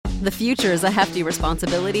The future is a hefty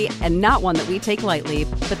responsibility and not one that we take lightly.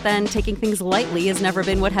 But then taking things lightly has never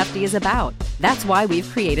been what Hefty is about. That's why we've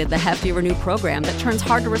created the Hefty Renew program that turns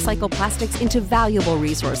hard-to-recycle plastics into valuable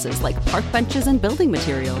resources like park benches and building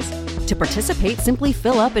materials. To participate, simply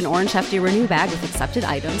fill up an orange Hefty Renew bag with accepted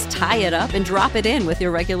items, tie it up, and drop it in with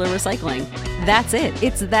your regular recycling. That's it.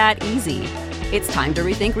 It's that easy. It's time to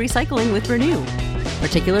rethink recycling with Renew.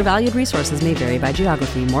 Particular valued resources may vary by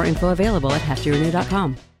geography. More info available at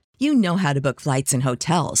heftyrenew.com. You know how to book flights and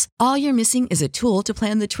hotels. All you're missing is a tool to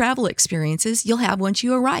plan the travel experiences you'll have once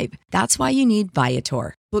you arrive. That's why you need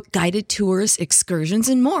Viator. Book guided tours, excursions,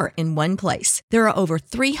 and more in one place. There are over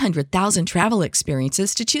 300,000 travel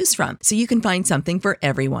experiences to choose from, so you can find something for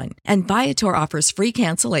everyone. And Viator offers free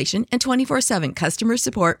cancellation and 24/7 customer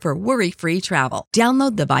support for worry-free travel.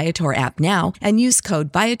 Download the Viator app now and use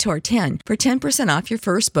code Viator10 for 10% off your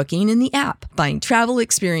first booking in the app. Find travel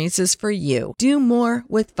experiences for you. Do more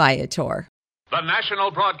with Viator. The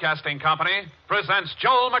National Broadcasting Company presents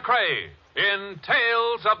Joel McCrea in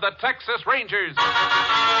Tales of the Texas Rangers.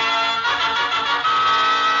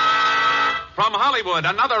 From Hollywood,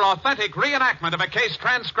 another authentic reenactment of a case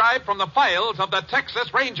transcribed from the files of the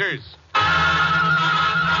Texas Rangers.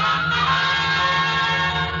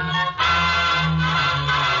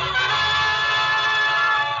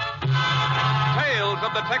 Tales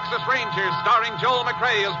of the Texas Rangers, starring Joel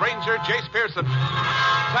McCrea as Ranger Jace Pearson.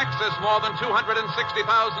 Texas, more than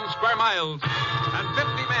 260,000 square miles, and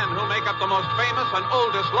 50 men who make up the most famous and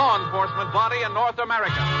oldest law enforcement body in North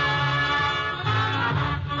America.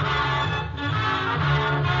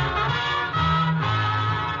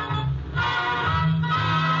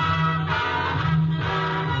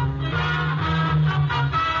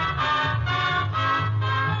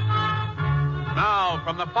 Now,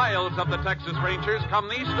 from the files of the Texas Rangers come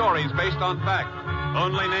these stories based on fact.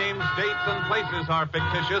 Only names, dates, and places are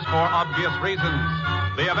fictitious for obvious reasons.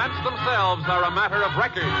 The events themselves are a matter of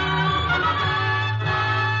record.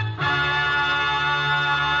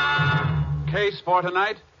 Case for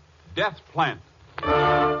tonight, Death Plant.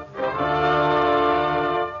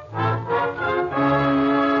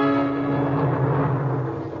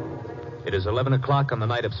 It is 11 o'clock on the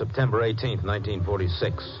night of September 18th,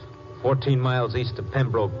 1946. 14 miles east of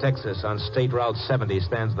Pembroke, Texas, on State Route 70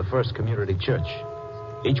 stands the First Community Church.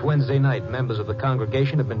 Each Wednesday night, members of the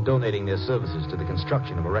congregation have been donating their services to the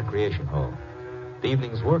construction of a recreation hall. The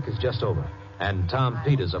evening's work is just over, and Tom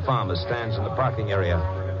Peters, a farmer, stands in the parking area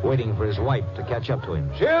waiting for his wife to catch up to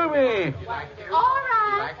him. Shelby! All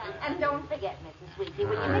right. And don't forget, Mrs. Sweetie,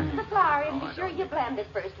 when you mix the flour in, be sure you blend it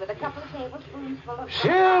first with a couple of tablespoons full of...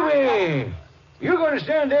 Shelby! You're going to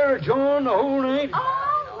stand there at John the whole night? All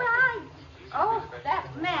right. Oh, that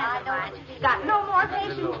man of mine. He's got no more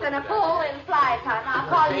patience than a bull in fly time. I'll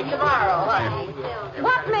call you tomorrow.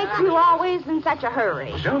 What makes you always in such a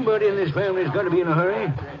hurry? Somebody in this family's got to be in a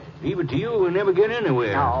hurry. Leave it to you, we'll never get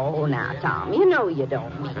anywhere. Oh, now, Tom, you know you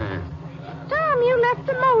don't mean it. Tom, you left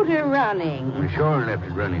the motor running. I sure left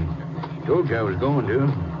it running. Told you I was going to.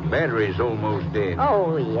 Battery's almost dead.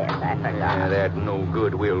 Oh, yes, I forgot. Yeah, that no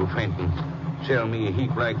good, Will Fenton. Sell me a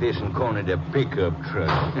heap like this and call it a pickup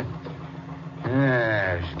truck.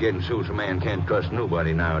 It's getting so a man can't trust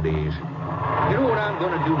nobody nowadays. You know what I'm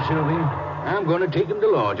going to do, Sylvie? I'm going to take him to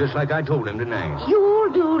law, just like I told him tonight.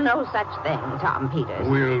 You'll do no such thing, Tom Peters.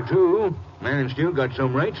 Will, too. Man still got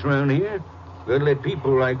some rights around here. Gotta let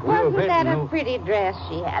people like Will Wasn't Fenton that know... a pretty dress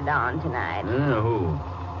she had on tonight? Who?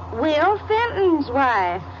 Will Fenton's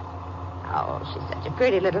wife. Oh, she's such a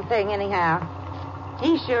pretty little thing anyhow.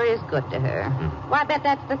 He sure is good to her. Why, I bet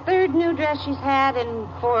that's the third new dress she's had in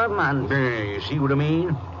 4 months. There, you see what I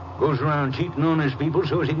mean? Goes around cheating on his people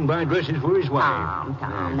so he can buy dresses for his wife.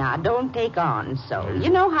 Tom, now, don't take on so. You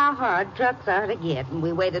know how hard trucks are to get, and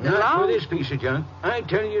we waited a Not long... for this piece of junk. I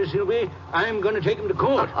tell you, Sylvie, I'm going to take him to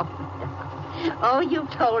court. Oh, you've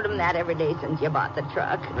told him that every day since you bought the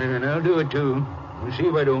truck. And I'll do it, too. We'll see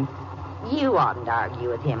if I don't. You oughtn't to argue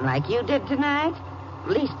with him like you did tonight. At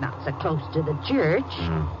least not so close to the church.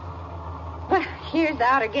 Well, here's the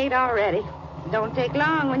outer gate already. Don't take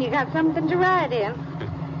long when you got something to ride in.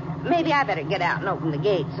 Maybe I better get out and open the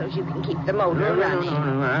gate so you can keep the motor running.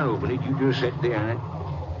 No, I'll open it. You just sit there.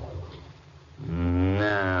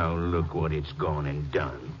 Now, look what it's gone and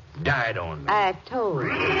done. Died on me. I told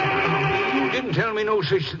you. You didn't tell me no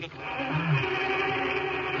such thing.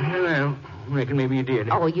 Well, I reckon maybe you did.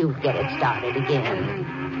 Oh, you get it started again.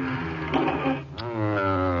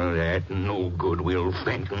 Oh, that no good, Will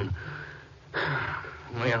Fenton.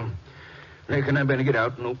 Well, reckon I better get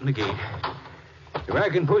out and open the gate. If I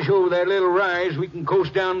can push over that little rise, we can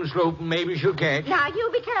coast down the slope and maybe she'll catch. Now, you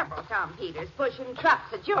be careful, Tom Peters, pushing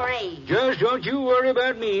trucks at your age. Just don't you worry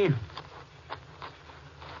about me.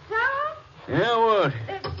 Tom? Yeah, what?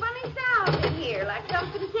 There's a funny sound in here, like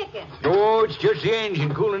something ticking. Oh, it's just the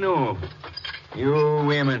engine cooling off. You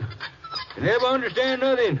women. You never understand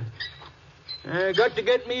nothing. I got to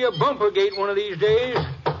get me a bumper gate one of these days.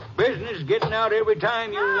 Business getting out every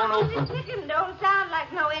time you want to open. The chicken don't sound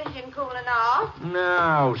like no engine cooling off.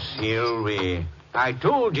 Now, Sylvie, I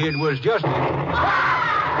told you it was just...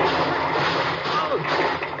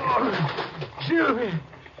 Sylvie!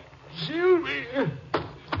 Sylvie!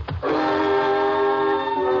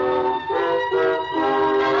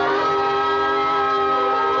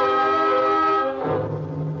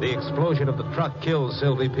 The explosion of the truck killed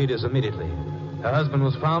Sylvie Peters immediately. Her husband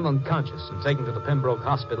was found unconscious and taken to the Pembroke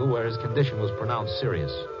Hospital, where his condition was pronounced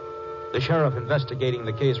serious. The sheriff investigating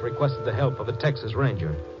the case requested the help of a Texas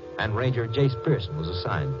Ranger, and Ranger Jace Pearson was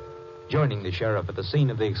assigned, joining the sheriff at the scene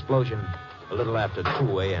of the explosion a little after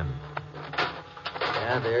 2 a.m.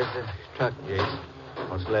 Yeah, there's the truck, Jace.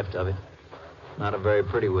 What's left of it. Not a very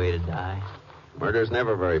pretty way to die. Murder's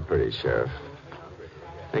never very pretty, Sheriff.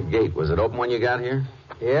 That gate, was it open when you got here?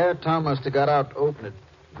 Yeah, Tom must have got out to open it.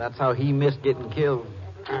 That's how he missed getting killed.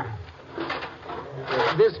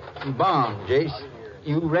 This bomb, Jace,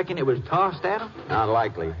 you reckon it was tossed at him? Not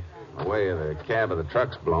likely. The way the cab of the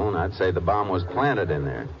truck's blown, I'd say the bomb was planted in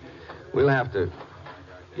there. We'll have to...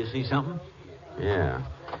 You see something? Yeah.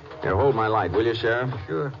 Here, hold my light, will you, Sheriff?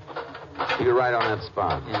 Sure. You're right on that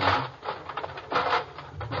spot. Yeah.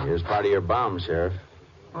 Here's part of your bomb, Sheriff.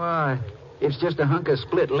 Why, it's just a hunk of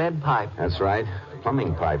split lead pipe. That's right.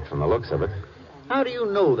 Plumbing pipe from the looks of it. How do you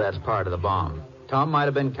know that's part of the bomb? Tom might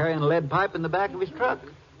have been carrying a lead pipe in the back of his truck.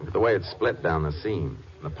 Look at the way it's split down the seam.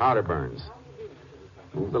 The powder burns.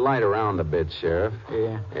 Move the light around a bit, Sheriff.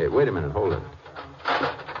 Yeah. Hey, wait a minute. Hold it.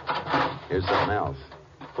 Here's something else.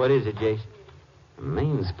 What is it, Jace? A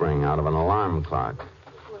mainspring out of an alarm clock.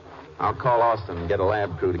 I'll call Austin and get a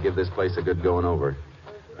lab crew to give this place a good going over.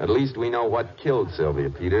 At least we know what killed Sylvia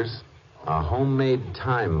Peters. A homemade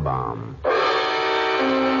time bomb.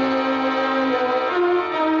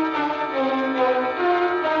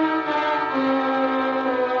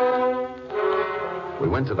 We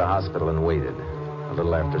went to the hospital and waited. A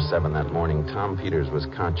little after 7 that morning, Tom Peters was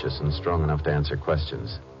conscious and strong enough to answer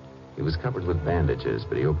questions. He was covered with bandages,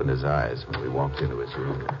 but he opened his eyes when we walked into his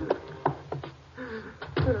room.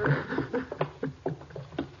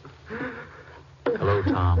 Hello,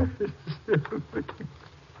 Tom.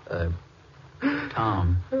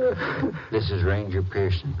 Tom, this is Ranger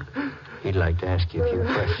Pearson. He'd like to ask you a few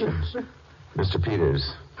questions. Mr.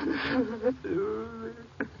 Peters.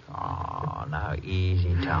 Oh, now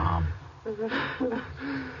easy, Tom.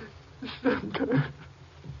 Sometimes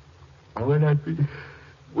when I'd be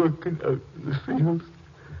working out in the fields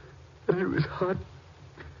and it was hot,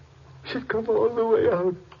 she'd come all the way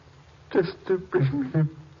out just to bring me a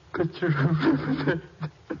pitcher of lemonade.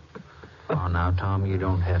 Oh, now, Tom, you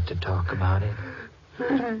don't have to talk about it.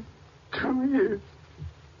 32 years.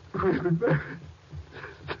 We've been married.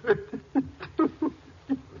 32.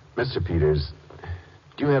 Mr. Peters,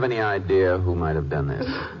 do you have any idea who might have done this?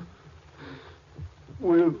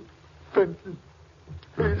 Will Fenton.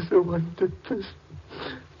 He's the one that did this.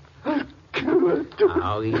 I'll kill her.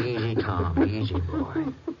 Now, easy, Tom. Easy,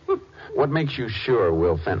 boy. What makes you sure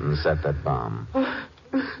Will Fenton set that bomb?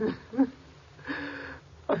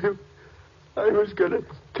 I was going to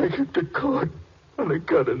take him to court on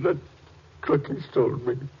account of that truck he stole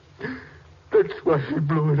me. That's why he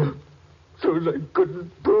blew it up, so I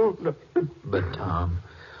couldn't prove nothing. But, Tom,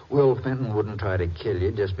 Will Fenton wouldn't try to kill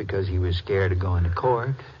you just because he was scared of going to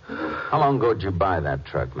court. How long ago did you buy that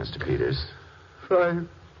truck, Mr. Peters? 5,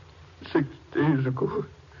 6 days ago.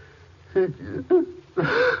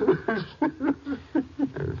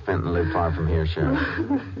 Fenton lived far from here, Sheriff.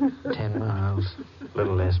 10 miles. A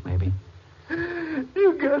little less, maybe.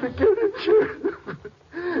 You gotta get it, Sheriff.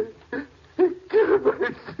 Kill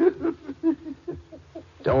myself.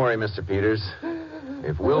 Don't worry, Mr. Peters.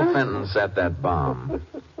 If Will Fenton set that bomb,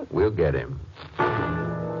 we'll get him.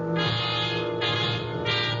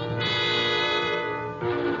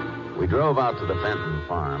 We drove out to the Fenton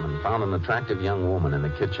farm and found an attractive young woman in the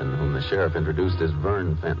kitchen whom the sheriff introduced as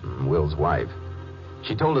Vern Fenton, Will's wife.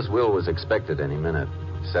 She told us Will was expected any minute.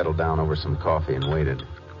 We settled down over some coffee and waited.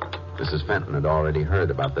 Mrs. Fenton had already heard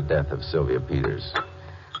about the death of Sylvia Peters.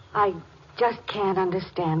 I just can't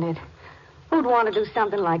understand it. Who'd want to do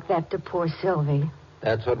something like that to poor Sylvie?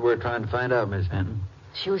 That's what we're trying to find out, Miss Fenton.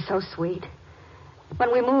 She was so sweet.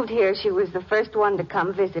 When we moved here, she was the first one to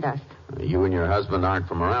come visit us. You and your husband aren't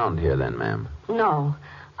from around here then, ma'am? No.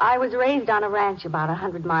 I was raised on a ranch about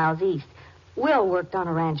 100 miles east. Will worked on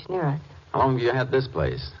a ranch near us. How long have you had this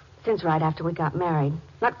place? Since right after we got married.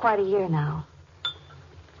 Not quite a year now.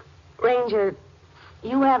 Ranger,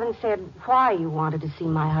 you haven't said why you wanted to see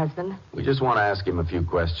my husband. We just want to ask him a few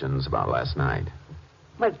questions about last night.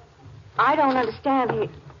 But I don't understand.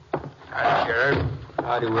 Hi, Sheriff.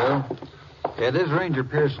 Howdy, Will. Yeah, this is Ranger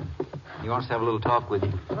Pearson. He wants to have a little talk with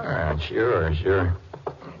you. All right, sure.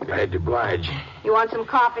 Glad to oblige. You want some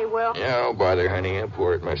coffee, Will? Yeah, don't bother, honey. I'll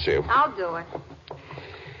pour it myself. I'll do it.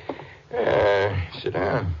 Sit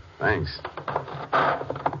down. Thanks.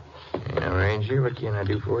 Yeah, Ranger, what can I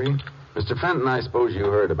do for you? Mr. Fenton, I suppose you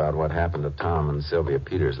heard about what happened to Tom and Sylvia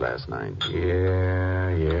Peters last night.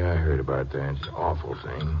 Yeah, I heard about that. It's an awful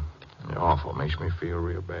thing. Awful. Makes me feel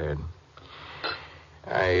real bad.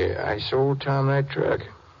 I sold Tom that truck.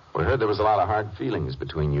 We heard there was a lot of hard feelings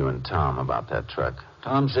between you and Tom about that truck.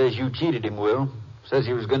 Tom says you cheated him, Will. Says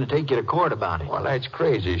he was going to take you to court about it. Well, that's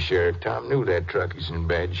crazy, Sheriff. Tom knew that truck is in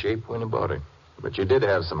bad shape when he bought it. But you did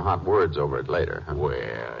have some hot words over it later, huh?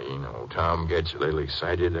 Well, Tom gets a little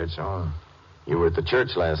excited, that's all. You were at the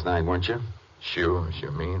church last night, weren't you? Sure,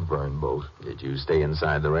 me and Vern both. Did you stay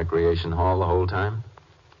inside the recreation hall the whole time?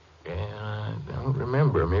 Yeah, I don't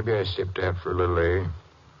remember. Maybe I stepped out for a little air.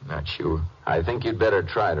 Not sure. I think you'd better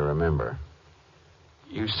try to remember.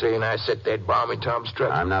 You saying I set that bomb in Tom's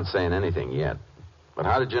truck? I'm not saying anything yet. But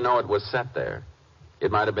how did you know it was set there?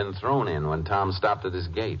 It might have been thrown in when Tom stopped at his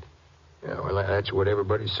gate. Yeah, well, that's what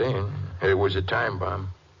everybody's saying. It was a time bomb.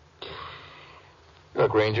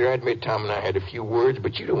 Look, Ranger, I admit Tom and I had a few words,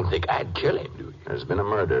 but you don't think I'd kill him, do you? There's been a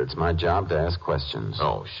murder. It's my job to ask questions.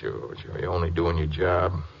 Oh, sure. You're only doing your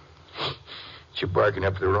job. You're barking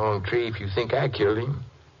up the wrong tree if you think I killed him.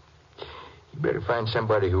 You better find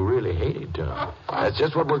somebody who really hated Tom. That's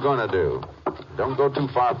just what we're going to do. Don't go too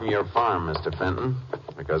far from your farm, Mr. Fenton,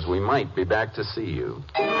 because we might be back to see you.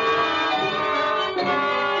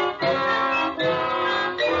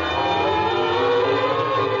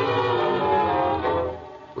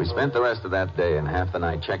 We spent the rest of that day and half the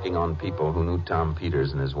night checking on people who knew Tom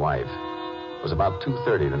Peters and his wife. It was about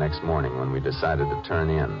 2:30 the next morning when we decided to turn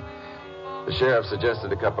in. The sheriff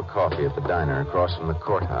suggested a cup of coffee at the diner across from the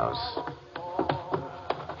courthouse.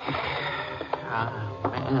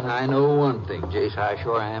 Man, I know one thing, Jace. I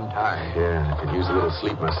sure am tired. Yeah, I could use a little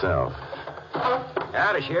sleep myself.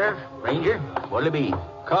 Howdy, Sheriff. Ranger, what'll it be?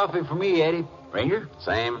 Coffee for me, Eddie. Ranger?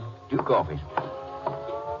 Same. 2 coffees.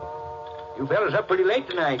 You fellas up pretty late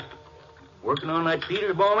tonight. Working on that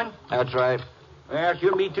Peters bombing? That's right. Well, it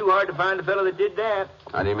shouldn't be too hard to find the fellow that did that.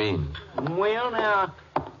 How do you mean? Well, now,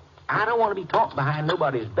 I don't want to be talking behind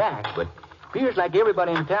nobody's back, but appears like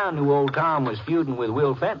everybody in town knew old Tom was feuding with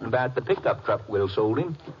Will Fenton about the pickup truck Will sold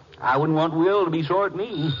him. I wouldn't want Will to be sore at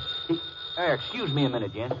me. Excuse me a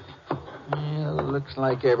minute, Jen. Well, looks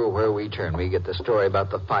like everywhere we turn, we get the story about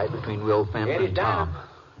the fight between Will Fenton and Tom.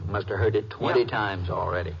 Must have heard it 20 times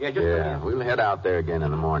already. Yeah, we'll head out there again in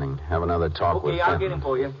the morning. Have another talk with Fenton. Okay, I'll get him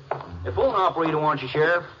for you. The phone operator wants you,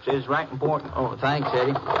 Sheriff. Says right important. Oh, thanks,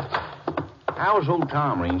 Eddie. How's old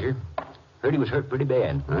Tom, Ranger? Heard he was hurt pretty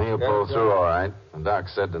bad. Well, he'll pull through all right. The doc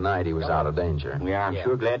said tonight he was out of danger. Yeah, I'm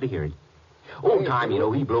sure glad to hear it. Old Tom,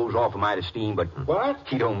 he blows off a mite of steam, but what?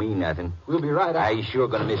 He don't mean nothing. We'll be right out. He's sure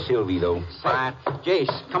going to miss Sylvie, though. Right.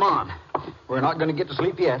 Jace, come on. We're not going to get to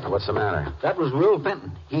sleep yet. What's the matter? That was Will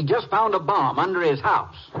Fenton. He just found a bomb under his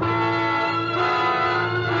house.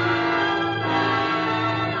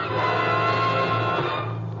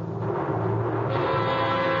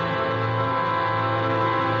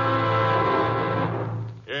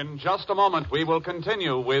 In just a moment, we will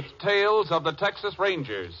continue with Tales of the Texas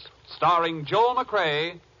Rangers, starring Joel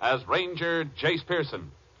McCrea as Ranger Jace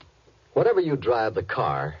Pearson. Whenever you drive the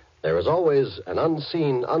car, there is always an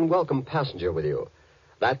unseen, unwelcome passenger with you.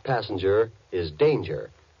 That passenger is danger.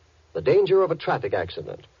 The danger of a traffic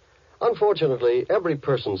accident. Unfortunately, every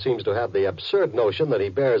person seems to have the absurd notion that he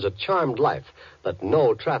bears a charmed life, that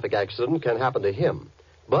no traffic accident can happen to him.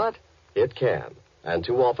 But it can, and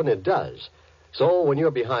too often it does. So when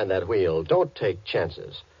you're behind that wheel, don't take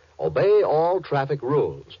chances. Obey all traffic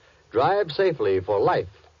rules. Drive safely for life,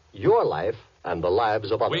 your life, and the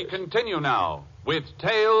lives of others. We continue now with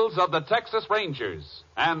Tales of the Texas Rangers,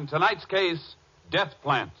 and tonight's case, Death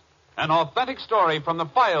Plant, an authentic story from the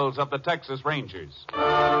files of the Texas Rangers.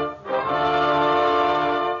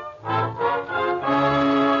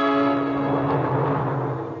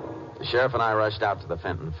 The sheriff and I rushed out to the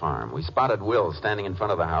Fenton farm. We spotted Will standing in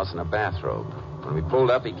front of the house in a bathrobe. When we pulled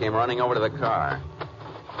up, he came running over to the car.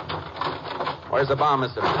 Where's the bomb,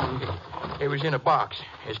 Mr. Fenton? It was in a box.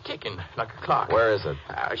 It's ticking like a clock. Where is it?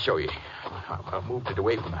 I'll show you. I moved it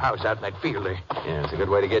away from the house out in that field there. Yeah, it's a good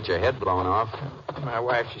way to get your head blown off. My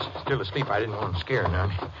wife, she's still asleep. I didn't want to scare her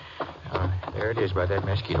none. There it is by that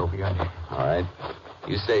mosquito behind you. All right.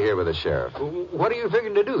 You stay here with the sheriff. What are you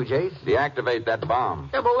figuring to do, Jace? Deactivate that bomb.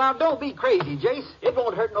 Yeah, well, now, don't be crazy, Jace. It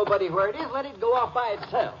won't hurt nobody where it is. Let it go off by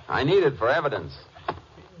itself. I need it for evidence.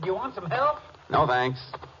 Do you want some help? No, thanks.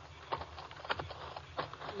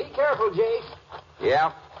 Be careful, Jace.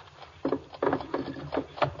 Yeah.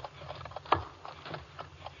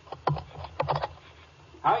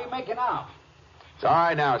 How are you making out? It's all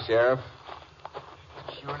right now, Sheriff.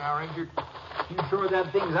 Sure now, Ranger? You sure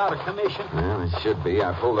that thing's out of commission? Well, it should be.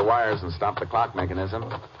 I pulled the wires and stopped the clock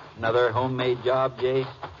mechanism. Another homemade job, Jace?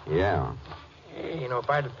 Yeah. Hey, if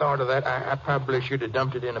I'd have thought of that, I probably should have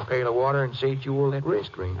dumped it in a pail of water and saved you all that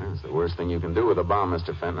risk, Ranger. That's the worst thing you can do with a bomb,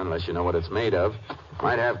 Mr. Fenton, unless you know what it's made of.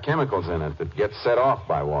 Might have chemicals in it that get set off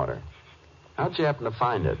by water. How'd you happen to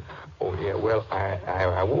find it? Oh, yeah, well,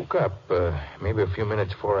 I woke up maybe a few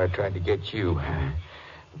minutes before I tried to get you.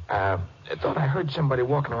 I thought I heard somebody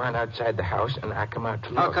walking around outside the house, and I come out to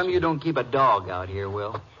look. How come you don't keep a dog out here,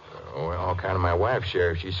 Will? Oh, well, all kind of my wife,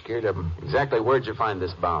 Sheriff. She's scared of him. Exactly where'd you find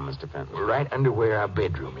this bomb, Mr. Fenton? Right under where our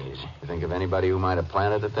bedroom is. You think of anybody who might have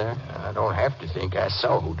planted it there? I don't have to think. I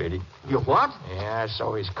saw who did it. You what? Yeah, I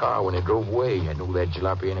saw his car when it drove away. I knew that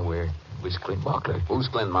jalopy anywhere. It was Clint Mockler. Who's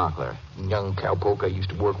Clint Mockler? Young cowpoke I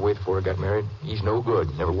used to work with before I got married. He's no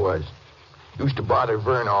good. Never was. Used to bother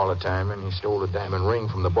Vern all the time, and he stole a diamond ring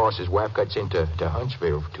from the boss's wife. Got sent to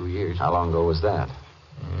Huntsville for 2 years. How long ago was that?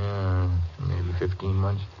 Maybe 15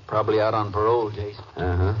 months. Probably out on parole, Jace.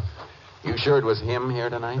 Uh-huh. You sure it was him here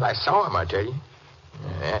tonight? I saw him, I tell you.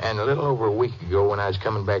 And a little over a week ago, when I was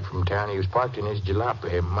coming back from town, he was parked in his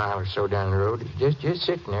jalopy a mile or so down the road. Just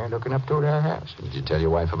sitting there looking up toward our house. Did you tell your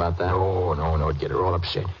wife about that? No. It'd get her all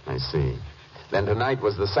upset. I see. Then tonight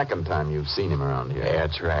was the second time you've seen him around here. Yeah,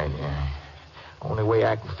 that's right, yeah. Only way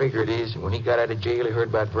I can figure it is, when he got out of jail, he heard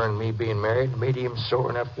about Vern and me being married, made him sore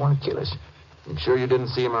enough to want to kill us. You sure you didn't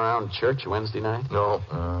see him around church Wednesday night? No.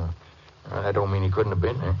 That don't mean he couldn't have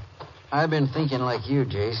been there. I've been thinking like you,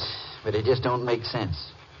 Jace, but it just don't make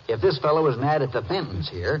sense. If this fellow was mad at the Fentons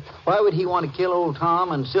here, why would he want to kill old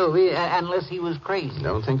Tom and Sylvie unless he was crazy?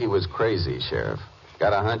 Don't think he was crazy, Sheriff.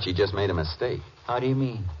 Got a hunch he just made a mistake. How do you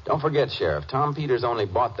mean? Don't forget, Sheriff, Tom Peters only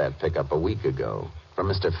bought that pickup a week ago from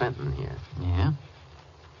Mr. Fenton here. Yeah?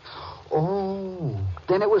 Oh,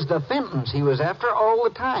 then it was the Fentons he was after all the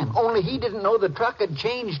time. Only he didn't know the truck had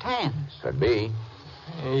changed hands. Could be.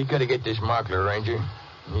 You gotta get this Mockler, Ranger.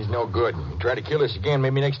 He's no good. He'll try to kill us again.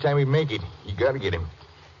 Maybe next time we make it. You gotta get him.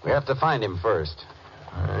 We have to find him first.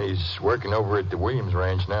 He's working over at the Williams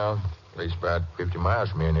Ranch now. Place about 50 miles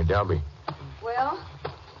from here near Dalby. Will,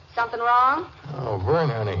 something wrong? Oh, Vern,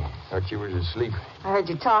 honey. Thought you was asleep. I heard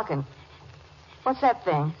you talking. What's that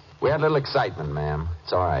thing? We had a little excitement, ma'am.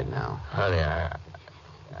 It's all right now. Honey,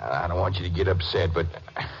 I don't want you to get upset, but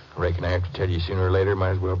I reckon I have to tell you sooner or later.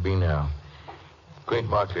 Might as well be now. Clint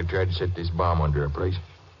Mockler tried to set this bomb under our place.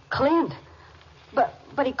 Clint?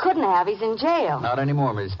 But he couldn't have. He's in jail. Not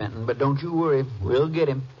anymore, Miss Fenton, but don't you worry. We'll get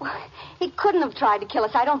him. He couldn't have tried to kill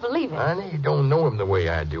us. I don't believe it. Honey, you don't know him the way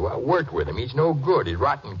I do. I worked with him. He's no good. He's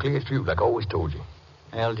rotten clear through, like I always told you.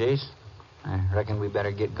 Well, Jace, I reckon we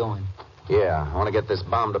better get going. Yeah, I want to get this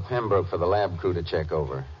bomb to Pembroke for the lab crew to check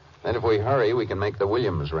over. Then if we hurry, we can make the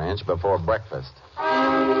Williams Ranch before breakfast.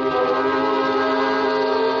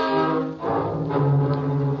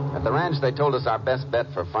 At the ranch, they told us our best bet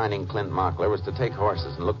for finding Clint Mockler was to take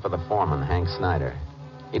horses and look for the foreman, Hank Snyder.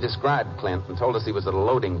 He described Clint and told us he was at a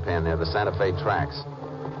loading pen near the Santa Fe tracks.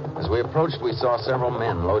 As we approached, we saw several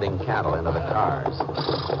men loading cattle into the cars.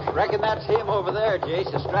 Reckon that's him over there,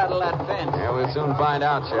 Jace, astraddle that fence. Yeah, we'll soon find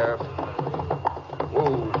out, Sheriff.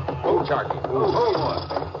 Whoa, Charlie. Whoa.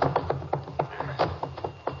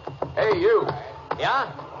 Hey, you.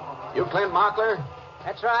 Yeah? You Clint Mockler?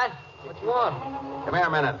 That's right. What you want? Come here a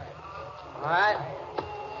minute. All right.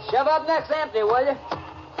 Shove up next empty, will you?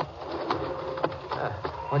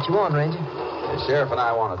 What you want, Ranger? The sheriff and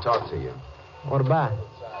I want to talk to you. What about?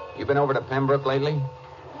 You been over to Pembroke lately?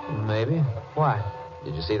 Maybe. Why?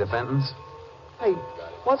 Did you see the Fentons? Hey,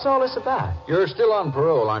 what's all this about? You're still on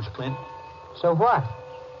parole, aren't you, Clint? So what?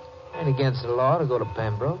 Ain't against the law to go to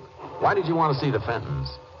Pembroke. Why did you want to see the Fentons?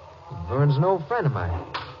 Vern's an old friend of mine.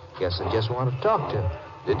 Guess I just wanted to talk to him.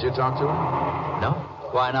 Did you talk to him? No.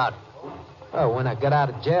 Why not? Oh, when I got out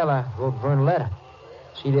of jail, I wrote Vern a letter.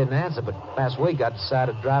 She didn't answer, but last week I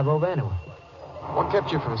decided to drive over anyway. What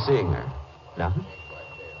kept you from seeing her? Nothing.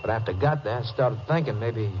 But after I got there, I started thinking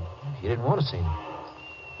maybe you didn't want to see me.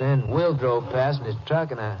 Then Will drove past in his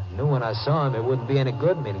truck, and I knew when I saw him it wouldn't be any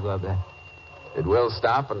good for me to go up there. Did Will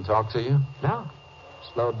stop and talk to you? No.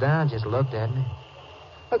 Slowed down, just looked at me.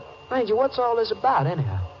 Look, Ranger, what's all this about,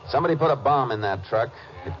 anyhow? Somebody put a bomb in that truck.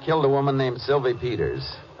 It killed a woman named Sylvie Peters.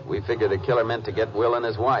 We figured the killer meant to get Will and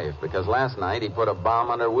his wife, because last night he put a bomb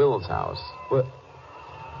under Will's house. What?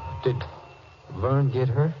 Did Vern get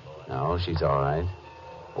hurt? No, she's all right.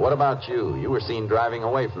 What about you? You were seen driving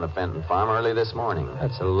away from the Fenton farm early this morning.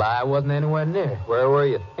 That's a lie. I wasn't anywhere near. Where were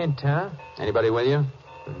you? In town. Anybody with you?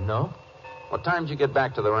 No. What time did you get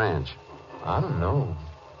back to the ranch? I don't know.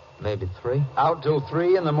 Maybe 3. Out till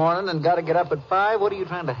 3 in the morning and got to get up at 5? What are you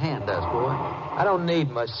trying to hand us, boy? I don't need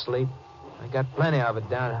much sleep. I got plenty of it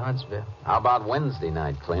down in Huntsville. How about Wednesday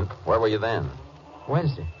night, Clint? Where were you then?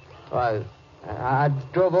 Wednesday? Well, I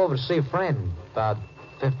drove over to see a friend about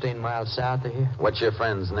 15 miles south of here. What's your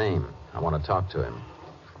friend's name? I want to talk to him.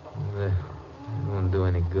 It won't do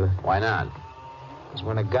any good. Why not? Because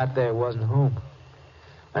when I got there, it wasn't home.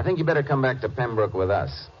 I think you better come back to Pembroke with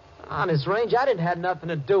us. Honest, Range, I didn't have nothing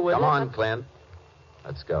to do with it. Come on, Clint.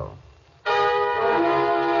 Let's go.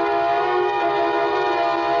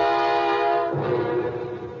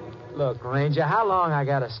 Look, Ranger, how long I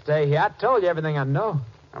gotta stay here? I told you everything I know.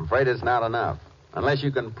 I'm afraid it's not enough. Unless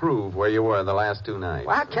you can prove where you were the last 2 nights.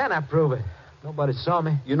 Well, how can I prove it? Nobody saw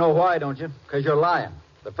me. You know why, don't you? Because you're lying.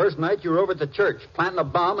 The first night you were over at the church, planting a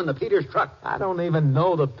bomb in the Peters truck. I don't even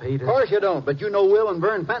know the Peters. Of course you don't, but you know Will and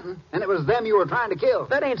Vern Fenton, and it was them you were trying to kill.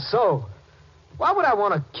 That ain't so. Why would I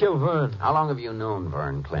want to kill Vern? How long have you known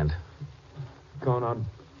Vern, Clint? Going on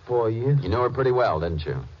 4 years. You knew her pretty well, didn't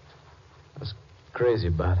you? I was crazy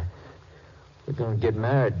about it. We're going to get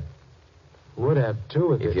married. Would have,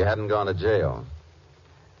 too, if you hadn't gone to jail.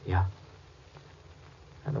 Yeah.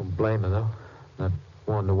 I don't blame her, though. Not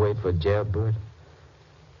wanting to wait for a jailbird.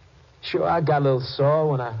 Sure, I got a little sore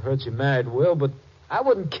when I heard she married Will, but I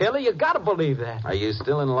wouldn't kill her. You gotta believe that. Are you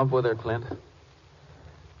still in love with her, Clint?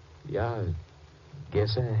 Yeah, I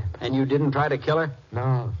guess I am. And you didn't try to kill her?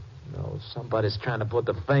 No. Somebody's trying to put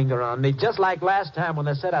the finger on me, just like last time when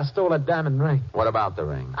they said I stole a diamond ring. What about the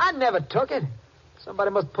ring? I never took it. Somebody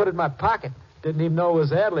must put it in my pocket. Didn't even know it was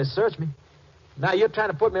there till they searched me. Now you're trying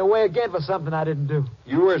to put me away again for something I didn't do.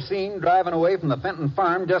 You were seen driving away from the Fenton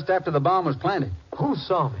farm just after the bomb was planted. Who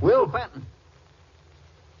saw me? Will Fenton.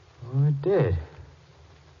 Oh, I did.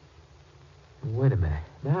 Wait a minute.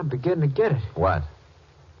 Now I'm beginning to get it. What?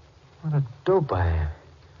 What a dope I am.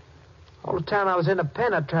 All the time I was in the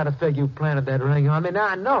pen, I tried to figure you planted that ring on me. Now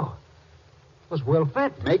I know. It was Will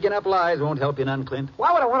Fenton. Making up lies won't help you none, Clint.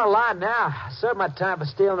 Why would I want to lie now? I served my time for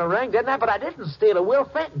stealing the ring, didn't I? But I didn't steal it. Will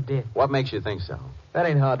Fenton did. What makes you think so? That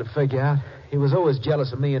ain't hard to figure out. He was always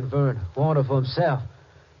jealous of me and Vern. Wanted for himself.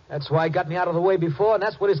 That's why he got me out of the way before, and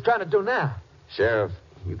that's what he's trying to do now. Sheriff,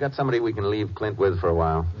 you got somebody we can leave Clint with for a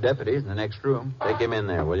while? Deputies in the next room. Take him in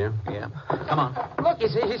there, will you? Yeah. Come on. Look,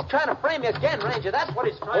 he's trying to frame you again, Ranger. That's what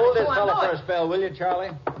he's trying Hold to do. this fellow for a spell, will you,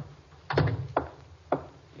 Charlie?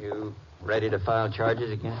 You ready to file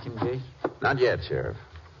charges against him, Jace? Not yet, Sheriff.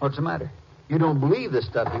 What's the matter? You don't believe the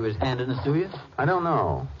stuff he was handing us, do you? I don't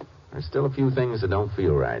know. There's still a few things that don't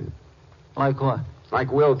feel right. Like what?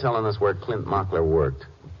 Like Will telling us where Clint Mockler worked.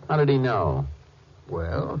 How did he know?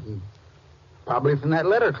 Well, probably from that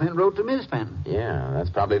letter Clint wrote to Miss Fenton. Yeah, that's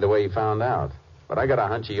probably the way he found out. But I got a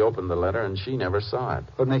hunch he opened the letter and she never saw it.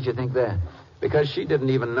 What makes you think that? Because she didn't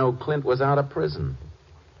even know Clint was out of prison.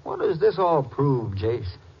 What does this all prove,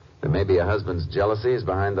 Jace? That maybe a husband's jealousy is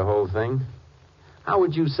behind the whole thing? How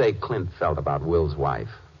would you say Clint felt about Will's wife?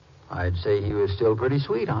 I'd say he was still pretty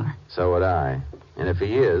sweet on her. So would I. And if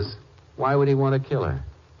he is, why would he want to kill her?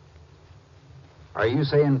 Are you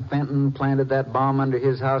saying Fenton planted that bomb under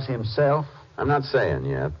his house himself? I'm not saying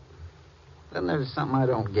yet. Then there's something I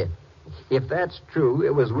don't get. If that's true,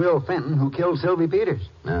 it was Will Fenton who killed Sylvie Peters.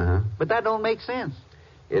 Uh-huh. But that don't make sense.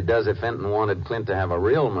 It does if Fenton wanted Clint to have a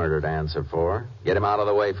real murder to answer for. Get him out of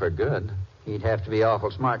the way for good. He'd have to be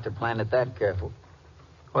awful smart to plan it that careful.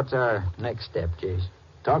 What's our next step, Jace?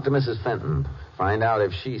 Talk to Mrs. Fenton. Find out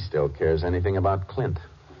if she still cares anything about Clint.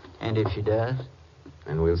 And if she does?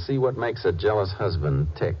 And we'll see what makes a jealous husband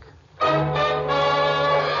tick.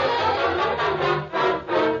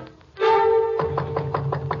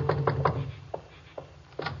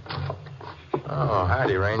 Oh,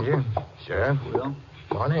 howdy, Ranger. Sheriff. Will?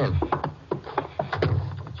 Come on in.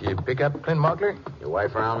 Did you pick up Clint Mockler? Your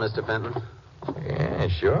wife around, Mr. Fenton? Yeah,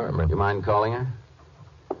 sure, but... You mind calling her?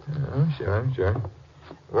 Oh, sure.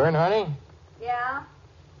 Vern, honey? Yeah?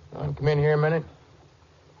 Want to come in here a minute?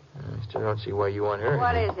 I still don't see why you want her.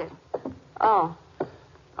 What is it? Oh.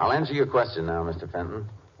 I'll answer your question now, Mr. Fenton.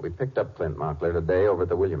 We picked up Clint Mockler today over at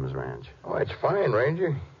the Williams Ranch. Oh, that's fine,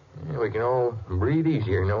 Ranger. Yeah, we can all breathe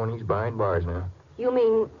easier knowing he's behind bars now. You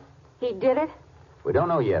mean he did it? We don't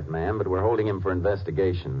know yet, ma'am, but we're holding him for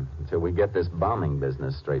investigation until we get this bombing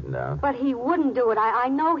business straightened out. But he wouldn't do it. I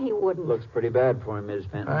know he wouldn't. Looks pretty bad for him, Miss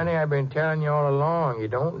Fenton. Honey, I've been telling you all along. You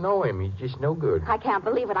don't know him. He's just no good. I can't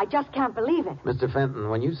believe it. I just can't believe it. Mr. Fenton,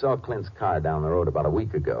 when you saw Clint's car down the road about a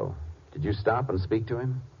week ago, did you stop and speak to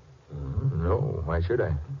him? No. Why should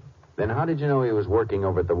I? Then how did you know he was working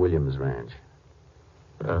over at the Williams Ranch?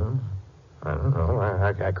 I don't know.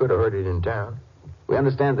 I could have heard it in town. We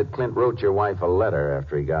understand that Clint wrote your wife a letter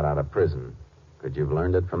after he got out of prison. Could you have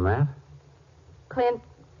learned it from that? Clint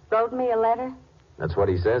wrote me a letter? That's what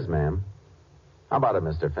he says, ma'am. How about it,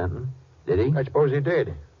 Mr. Fenton? Did he? I suppose he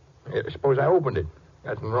did. I suppose I opened it.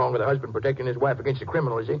 Nothing wrong with a husband protecting his wife against a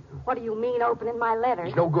criminal, is he? What do you mean, opening my letter?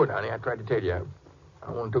 He's no good, honey. I tried to tell you.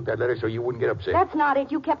 I only took that letter so you wouldn't get upset. That's not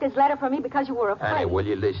it. You kept his letter from me because you were afraid. Honey, will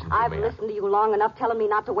you listen to I've me? listened to you long enough telling me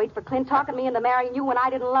not to wait for Clint, talking me into marrying you when I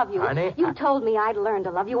didn't love you. Honey, You told me I'd learn to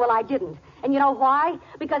love you. Well, I didn't. And you know why?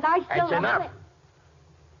 Because I still That's enough.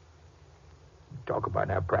 Talk about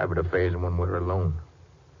our private affairs when we're alone.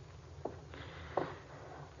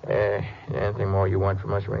 Anything more you want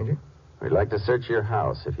from us, Ranger? We'd like to search your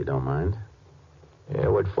house, if you don't mind. Yeah,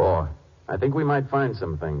 what for? I think we might find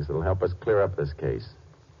some things that'll help us clear up this case.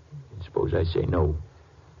 Suppose I say no.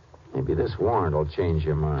 Maybe this warrant will change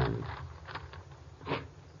your mind.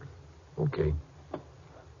 Okay. What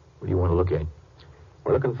do you want to look at?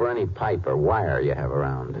 We're looking for any pipe or wire you have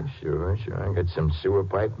around. Sure. I got some sewer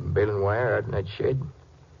pipe and baling wire out in that shed.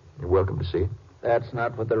 You're welcome to see it. That's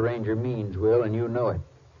not what the Ranger means, Will, and you know it.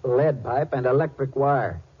 Lead pipe and electric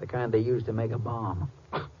wire, the kind they use to make a bomb.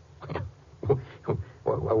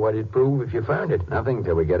 What did it prove if you found it? Nothing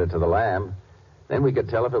till we get it to the lab. Then we could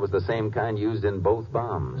tell if it was the same kind used in both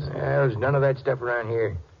bombs. There's none of that stuff around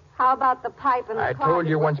here. How about the pipe and the I closet? told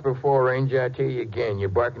you once before, Ranger. I tell you again. You're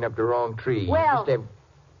barking up the wrong tree. Well, You just have...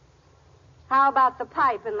 how about the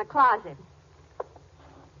pipe in the closet?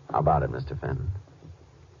 How about it, Mr. Fenton?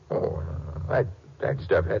 Oh, that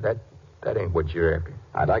stuff, that ain't what you're after.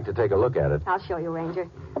 I'd like to take a look at it. I'll show you, Ranger.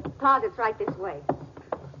 The closet's right this way.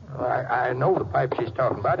 I know the pipe she's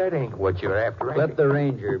talking about. That ain't what you're after, Ranger. Let the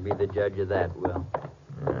Ranger be the judge of that, Will.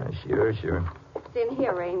 Sure. It's in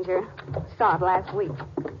here, Ranger. Saw it last week.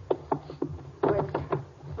 It's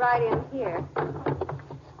right in here.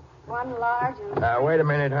 One large and... Now, wait a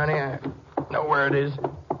minute, honey. I know where it is.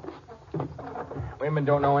 Women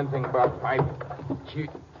don't know anything about pipe.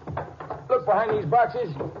 Look behind these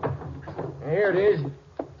boxes. Here it is.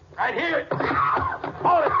 Right here.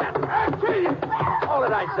 Hold it, I'll kill you. Hold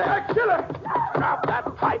it, I say. I'll kill her. Drop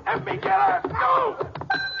that pipe. Let me get her. No.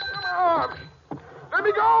 Come on. Let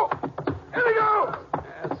me go. Let me go.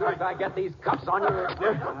 As soon as I get these cuffs on you...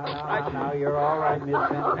 Now, you're all right, Miss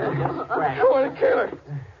Fenton. Just scratch. I want to kill her.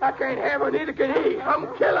 I can't have her, neither can he. I'm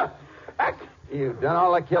a killer. You've done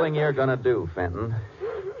all the killing you're going to do, Fenton.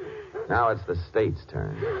 Now it's the state's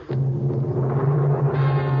turn.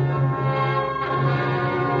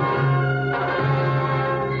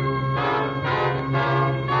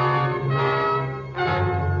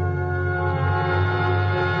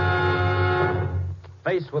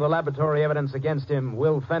 Faced with the laboratory evidence against him,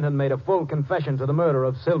 Will Fenton made a full confession to the murder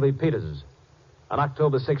of Sylvie Peters. On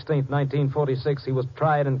October 16, 1946, he was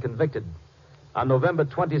tried and convicted. On November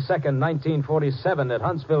 22, 1947, at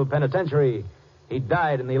Huntsville Penitentiary, he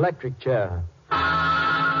died in the electric chair.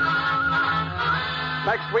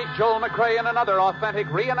 Next week, Joel McCrea in another authentic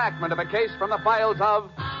reenactment of a case from the files of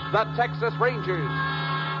the Texas Rangers.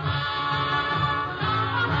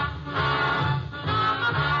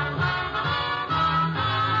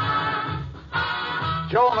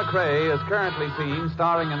 Joel McCrea is currently seen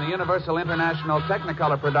starring in the Universal International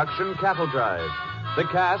Technicolor production Cattle Drive. The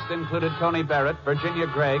cast included Tony Barrett, Virginia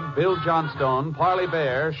Gregg, Bill Johnstone, Parley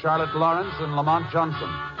Bear, Charlotte Lawrence, and Lamont Johnson.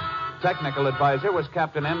 Technical advisor was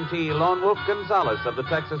Captain M.T. Lone Wolf Gonzalez of the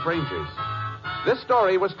Texas Rangers. This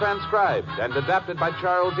story was transcribed and adapted by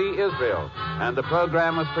Charles E. Israel, and the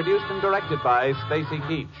program was produced and directed by Stacy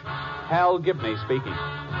Keach. Hal Gibney speaking.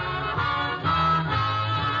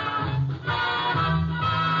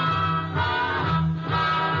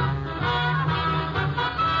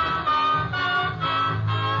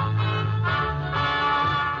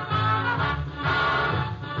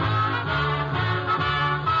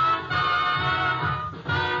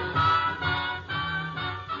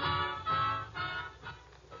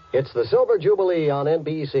 It's the Silver Jubilee on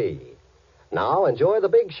NBC. Now enjoy The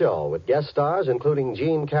Big Show with guest stars including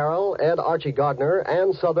Gene Carroll, Ed Archie Gardner,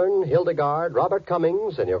 Ann Southern, Hildegard, Robert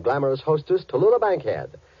Cummings, and your glamorous hostess, Tallulah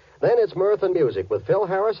Bankhead. Then it's mirth and music with Phil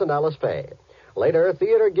Harris and Alice Faye. Later,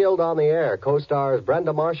 Theater Guild on the Air co-stars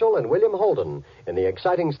Brenda Marshall and William Holden in the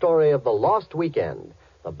exciting story of The Lost Weekend.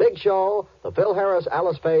 The Big Show, the Phil Harris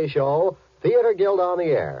Alice Faye Show, Theater Guild on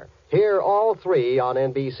the Air. Hear all three on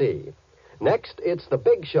NBC. Next, it's The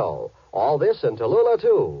Big Show. All this and Tallulah,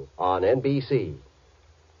 too, on NBC.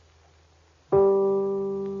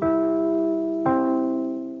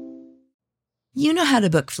 You know how to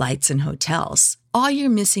book flights and hotels. All you're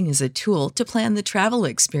missing is a tool to plan the travel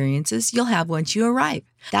experiences you'll have once you arrive.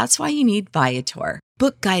 That's why you need Viator.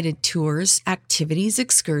 Book guided tours, activities,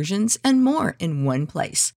 excursions, and more in one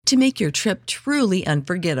place to make your trip truly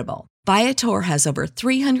unforgettable. Viator has over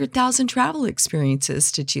 300,000 travel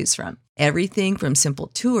experiences to choose from. Everything from simple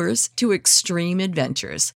tours to extreme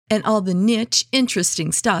adventures and all the niche,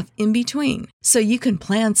 interesting stuff in between. So you can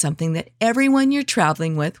plan something that everyone you're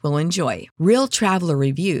traveling with will enjoy. Real traveler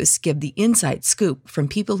reviews give the inside scoop from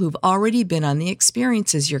people who've already been on the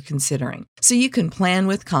experiences you're considering. So you can plan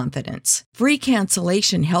with confidence. Free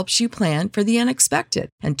cancellation helps you plan for the unexpected.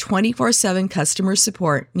 And 24/7 customer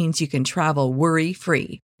support means you can travel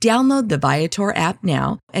worry-free. Download the Viator app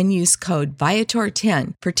now and use code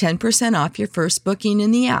Viator10 for 10% off your first booking in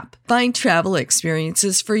the app. Find travel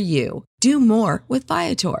experiences for you. Do more with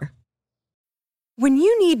Viator. When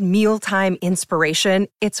you need mealtime inspiration,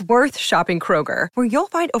 it's worth shopping Kroger, where you'll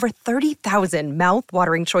find over 30,000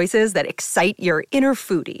 mouth-watering choices that excite your inner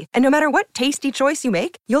foodie. And no matter what tasty choice you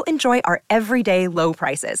make, you'll enjoy our everyday low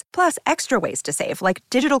prices, plus extra ways to save, like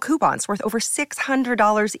digital coupons worth over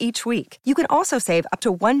 $600 each week. You can also save up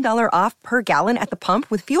to $1 off per gallon at the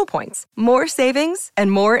pump with fuel points. More savings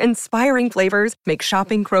and more inspiring flavors make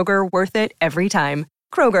shopping Kroger worth it every time.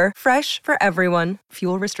 Kroger, fresh for everyone.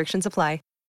 Fuel restrictions apply.